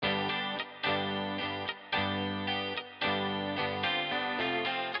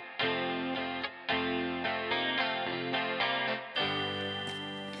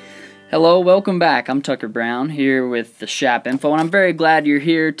Hello, welcome back. I'm Tucker Brown here with the Chap Info, and I'm very glad you're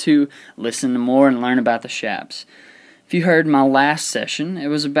here to listen to more and learn about the Chaps. If you heard my last session, it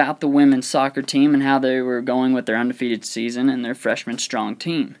was about the women's soccer team and how they were going with their undefeated season and their freshman strong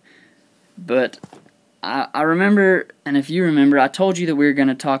team. But I remember, and if you remember, I told you that we were going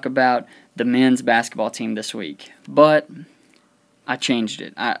to talk about the men's basketball team this week, but I changed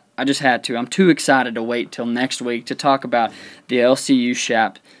it. I just had to. I'm too excited to wait till next week to talk about the LCU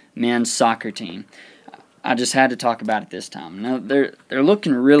Chap men's soccer team. I just had to talk about it this time. Now they're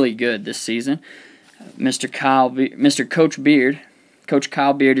looking really good this season. Coach Kyle Beard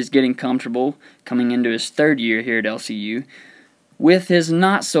is getting comfortable coming into his third year here at LCU with his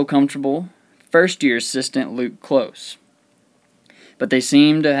not so comfortable first-year assistant Luke Close. But they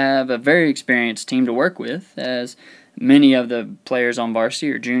seem to have a very experienced team to work with, as many of the players on varsity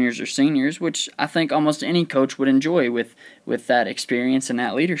are juniors or seniors, which I think almost any coach would enjoy with that experience and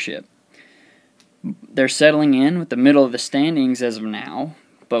that leadership. They're settling in with the middle of the standings as of now,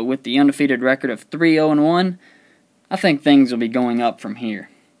 but with the undefeated record of 3-0-1, I think things will be going up from here.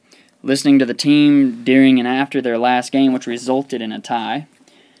 Listening to the team during and after their last game, which resulted in a tie,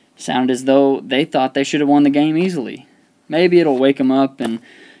 sounded as though they thought they should have won the game easily. Maybe it'll wake them up and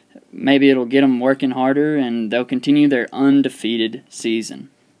maybe it'll get them working harder and they'll continue their undefeated season.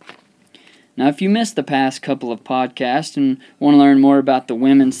 Now, if you missed the past couple of podcasts and want to learn more about the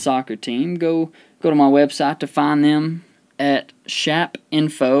women's soccer team, go to my website to find them at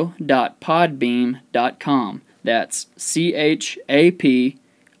chapinfo.podbeam.com. That's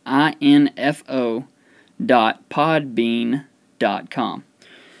chapinfo.podbean.com.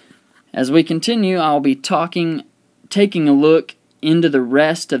 As we continue, I'll be taking a look into the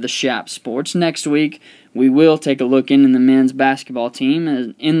rest of the Chap sports. Next week, we will take a look into the men's basketball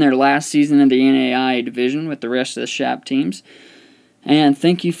team in their last season of the NAIA division with the rest of the Chap teams. And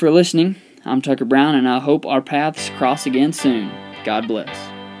thank you for listening. I'm Tucker Brown, and I hope our paths cross again soon. God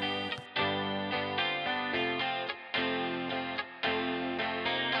bless.